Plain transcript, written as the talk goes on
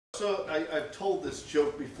so I've told this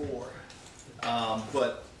joke before,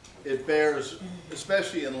 but it bears,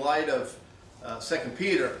 especially in light of 2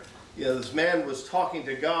 Peter. You know, this man was talking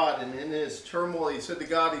to God, and in his turmoil, he said to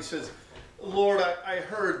God, he says, Lord, I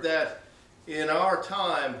heard that in our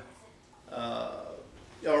time,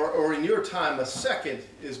 or in your time, a second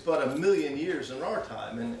is but 1,000,000 years in our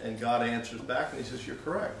time. And God answers back, and he says, you're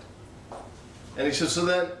correct. And he says, so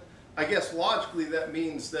then, I guess logically that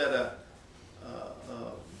means that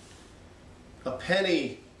a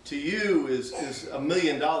penny to you is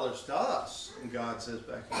 $1,000,000 to us. And God says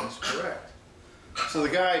back, that's correct. So the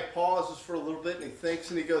guy pauses for a little bit, and he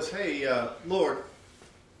thinks, and he goes, hey, Lord,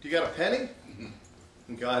 do you got a penny?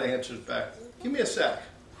 And God answers back, give me a sec.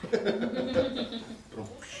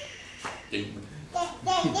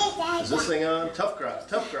 Is this thing on? Tough crowd,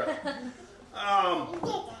 tough crowd.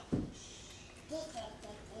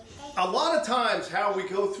 A lot of times how we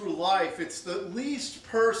go through life, it's the least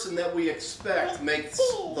person that we expect makes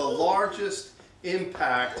the largest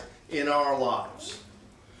impact in our lives.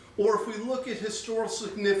 Or if we look at historical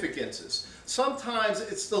significances, sometimes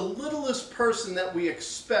it's the littlest person that we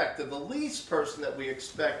expect, or the least person that we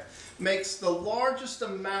expect, makes the largest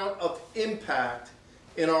amount of impact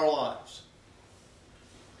in our lives.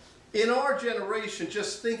 In our generation,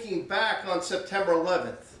 just thinking back on September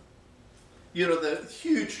 11th, you know, the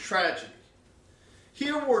huge tragedy.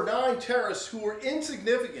 Here were 9 terrorists who were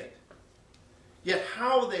insignificant, yet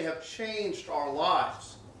how they have changed our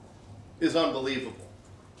lives is unbelievable.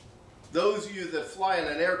 Those of you that fly in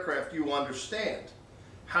an aircraft, you understand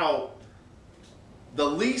how the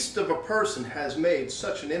least of a person has made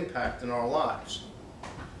such an impact in our lives.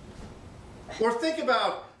 Or think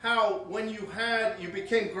about how when you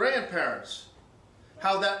became grandparents,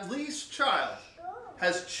 how that least child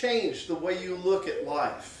has changed the way you look at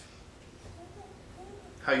life.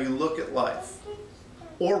 How you look at life.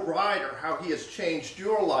 Or Ryder, how he has changed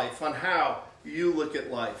your life on how you look at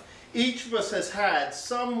life. Each of us has had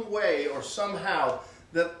some way or somehow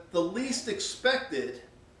that the least expected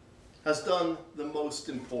has done the most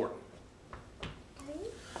important.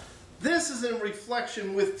 This is in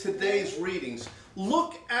reflection with today's readings.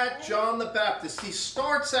 Look at John the Baptist. He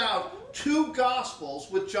starts out 2 Gospels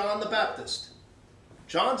with John the Baptist.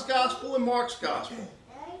 John's Gospel and Mark's Gospel.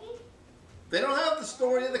 They don't have the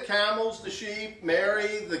story of the camels, the sheep,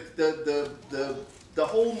 Mary, the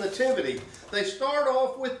whole nativity. They start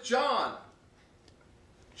off with John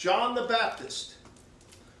the Baptist,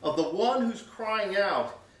 of the one who's crying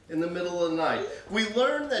out in the middle of the night. We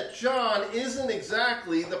learn that John isn't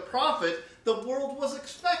exactly the prophet the world was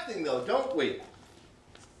expecting, though, don't we?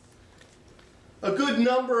 A good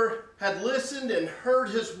number had listened and heard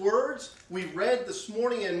his words. We read this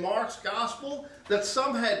morning in Mark's Gospel that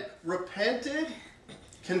some had repented,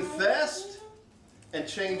 confessed, and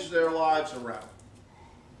changed their lives around.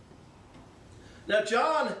 Now,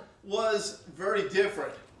 John was very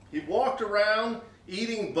different. He walked around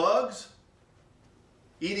eating bugs,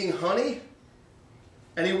 eating honey,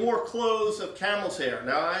 and he wore clothes of camel's hair.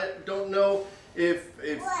 Now, I don't know if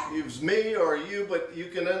it was me or you, but you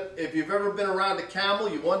can, if you've ever been around a camel,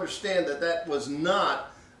 you understand that that was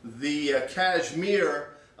not the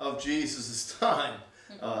cashmere of Jesus' time.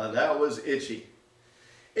 That was itchy.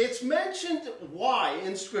 It's mentioned why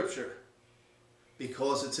in Scripture?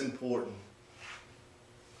 Because it's important.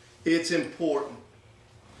 It's important.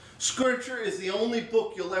 Scripture is the only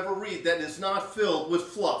book you'll ever read that is not filled with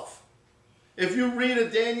fluff. If you read a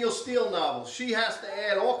Danielle Steele novel, she has to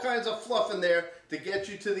add all kinds of fluff in there to get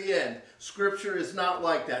you to the end. Scripture is not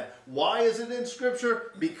like that. Why is it in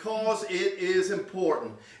Scripture? Because it is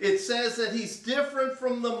important. It says that he's different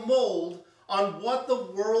from the mold on what the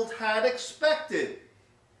world had expected.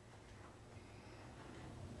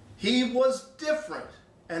 He was different,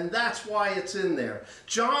 and that's why it's in there.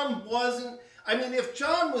 John wasn't, I mean, if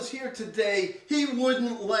John was here today, he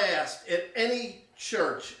wouldn't last at any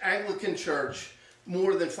church, Anglican church,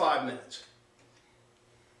 more than 5 minutes.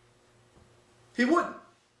 He wouldn't.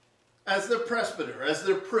 As their presbyter, as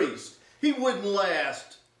their priest, he wouldn't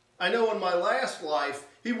last. I know in my last life,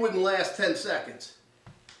 he wouldn't last 10 seconds.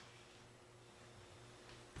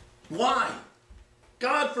 Why?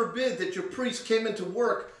 God forbid that your priest came into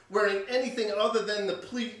work wearing anything other than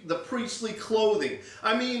the priestly clothing.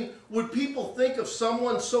 I mean, would people think of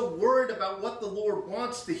someone so worried about what the Lord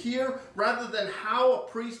wants to hear rather than how a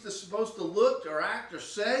priest is supposed to look or act or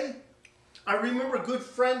say? I remember a good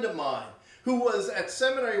friend of mine who was at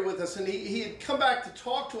seminary with us, and he had come back to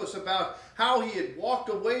talk to us about how he had walked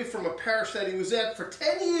away from a parish that he was at for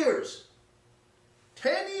 10 years.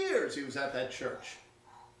 10 years he was at that church.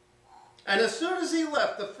 And as soon as he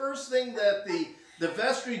left, the first thing that the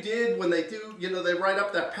vestry did when they do, they write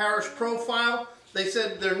up that parish profile. They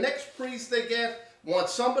said their next priest they get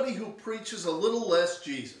wants somebody who preaches a little less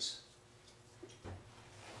Jesus.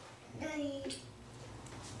 Daddy.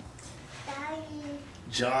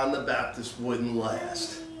 John the Baptist wouldn't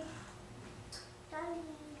last. Daddy.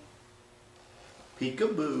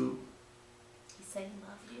 Peekaboo. He said he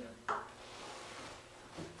loved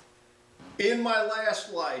you. In my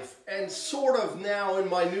last life, and sort of now in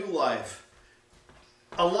my new life,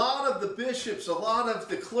 a lot of the bishops, a lot of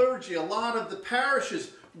the clergy, a lot of the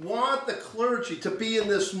parishes want the clergy to be in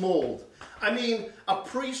this mold. I mean, a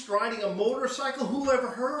priest riding a motorcycle, who ever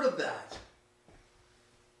heard of that?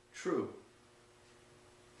 True.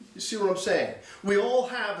 You see what I'm saying? We all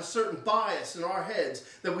have a certain bias in our heads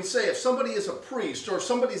that we say if somebody is a priest or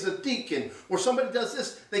somebody's a deacon or somebody does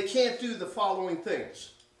this, they can't do the following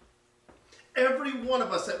things. Every one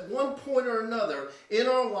of us at one point or another in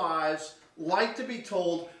our lives like to be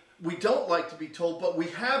told, we don't like to be told, but we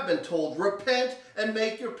have been told, repent and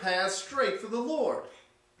make your paths straight for the Lord.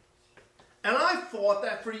 And I thought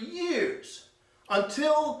that for years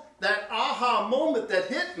until that aha moment that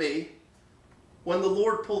hit me when the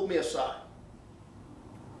Lord pulled me aside.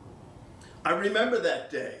 I remember that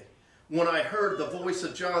day when I heard the voice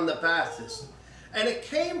of John the Baptist. And it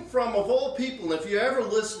came from, of all people, if you ever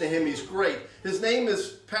listen to him, he's great. His name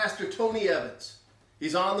is Pastor Tony Evans.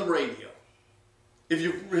 He's on the radio.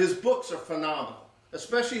 His books are phenomenal,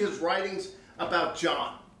 especially his writings about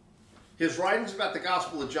John. His writings about the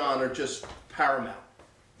Gospel of John are just paramount.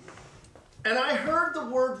 And I heard the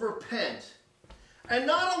word repent, and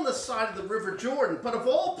not on the side of the River Jordan, but of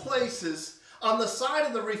all places, on the side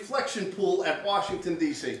of the reflection pool at Washington,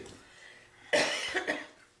 D.C.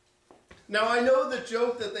 Now, I know the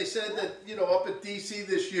joke that they said that, up at D.C.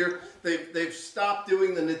 this year, they've stopped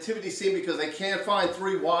doing the nativity scene because they can't find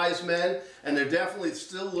 3 wise men, and they're definitely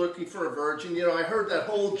still looking for a virgin. I heard that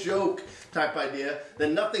whole joke type idea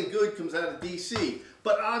that nothing good comes out of D.C.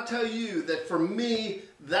 But I'll tell you that for me,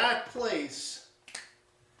 that place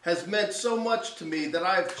has meant so much to me that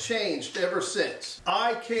I've changed ever since.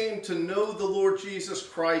 I came to know the Lord Jesus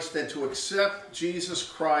Christ and to accept Jesus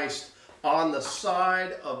Christ on the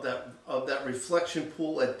side of that reflection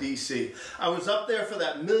pool at DC. I was up there for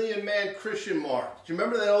that million-man Christian march. Do you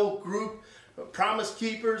remember that old group, Promise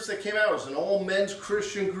Keepers, that came out? It was an all-men's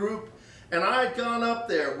Christian group. And I had gone up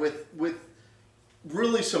there with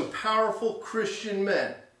really some powerful Christian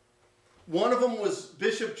men. One of them was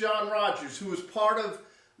Bishop John Rogers, who was part of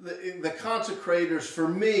the consecrators for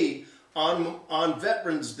me on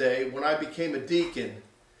Veterans Day when I became a deacon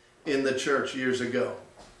in the church years ago.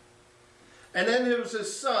 And then there was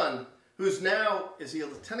his son, who's now, is he a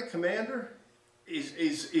lieutenant commander?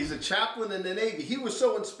 He's a chaplain in the Navy. He was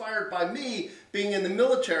so inspired by me being in the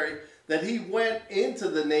military that he went into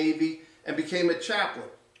the Navy and became a chaplain.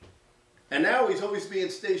 And now he's always being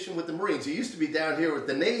stationed with the Marines. He used to be down here with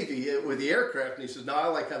the Navy, with the aircraft, and he says, no, I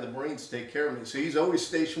like how the Marines take care of me. So he's always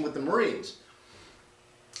stationed with the Marines.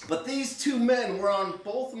 But these 2 men were on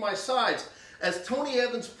both of my sides as Tony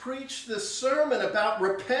Evans preached this sermon about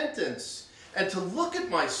repentance and to look at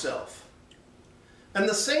myself. And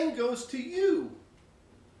the same goes to you.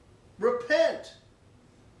 Repent.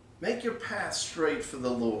 Make your path straight for the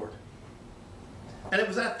Lord. And it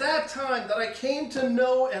was at that time that I came to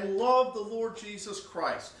know and love the Lord Jesus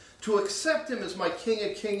Christ, to accept him as my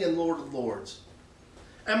King of Kings and Lord of Lords.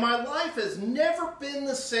 And my life has never been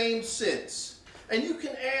the same since. And you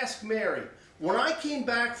can ask Mary, when I came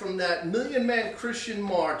back from that million-man Christian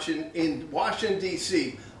march in Washington,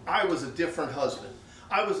 D.C., I was a different husband.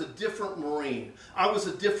 I was a different Marine. I was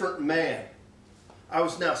a different man. I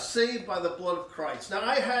was now saved by the blood of Christ. Now,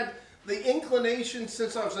 I had the inclination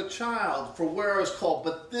since I was a child for where I was called,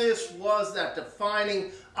 but this was that defining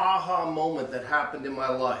aha moment that happened in my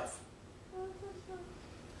life.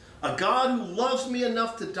 A God who loves me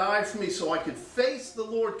enough to die for me so I could face the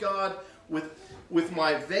Lord God with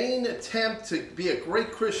my vain attempt to be a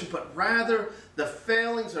great Christian, but rather the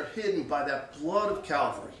failings are hidden by that blood of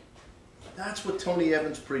Calvary. That's what Tony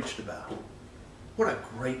Evans preached about. What a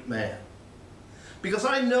great man. Because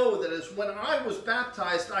I know that as when I was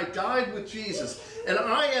baptized, I died with Jesus, and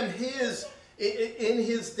I am his in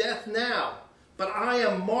his death now. But I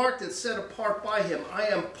am marked and set apart by him. I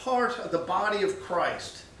am part of the body of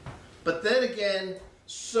Christ. But then again,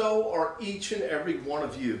 so are each and every one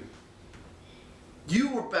of you.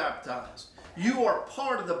 You were baptized. You are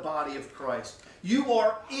part of the body of Christ. You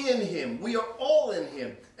are in him. We are all in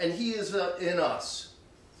him, and he is in us.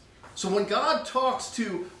 So when God talks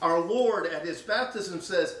to our Lord at his baptism,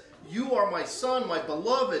 says, you are my son, my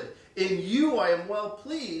beloved, in you I am well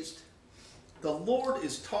pleased, the Lord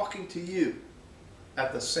is talking to you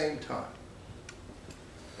at the same time.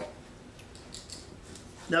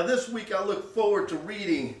 Now this week I look forward to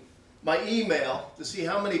reading my email to see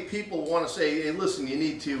how many people want to say, hey, listen, you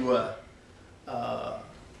need to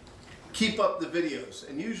keep up the videos.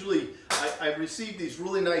 And usually I receive these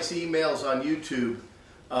really nice emails on YouTube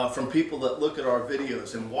from people that look at our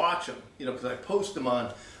videos and watch them, you know, because I post them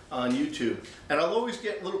on YouTube. And I'll always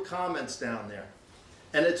get little comments down there.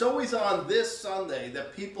 And it's always on this Sunday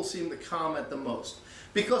that people seem to comment the most.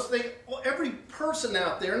 Because every person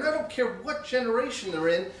out there, and I don't care what generation they're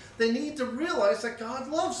in, they need to realize that God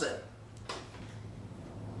loves them.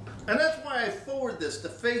 And that's why I forward this to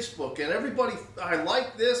Facebook, and everybody, I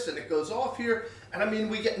like this, and it goes off here. And I mean,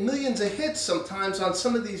 we get millions of hits sometimes on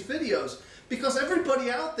some of these videos, because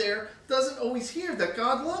everybody out there doesn't always hear that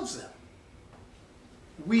God loves them.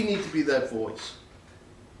 We need to be that voice.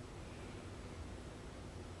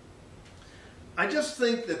 I just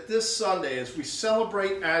think that this Sunday, as we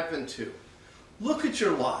celebrate Advent 2, look at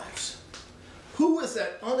your lives. Who is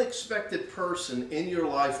that unexpected person in your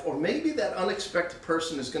life, or maybe that unexpected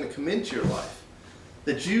person is going to come into your life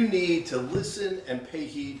that you need to listen and pay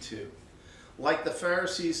heed to, like the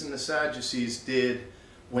Pharisees and the Sadducees did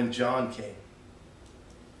when John came.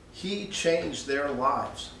 He changed their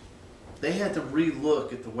lives. They had to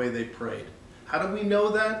re-look at the way they prayed. How do we know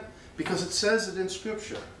that? Because it says it in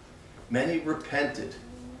Scripture. Many repented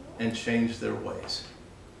and changed their ways.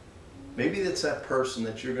 Maybe it's that person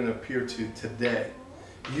that you're going to appear to today.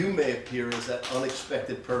 You may appear as that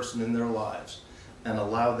unexpected person in their lives and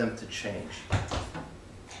allow them to change.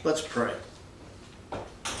 Let's pray.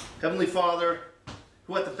 Heavenly Father,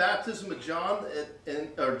 who at the baptism of John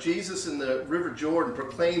or Jesus in the River Jordan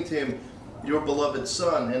proclaimed him your beloved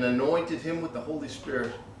Son and anointed him with the Holy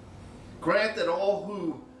Spirit, grant that all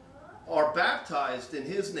who are baptized in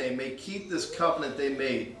his name may keep this covenant they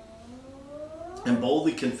made and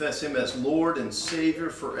boldly confess him as Lord and Savior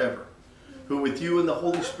forever, who with you and the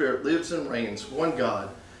Holy Spirit lives and reigns, one God,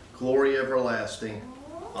 glory everlasting.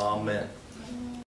 Amen.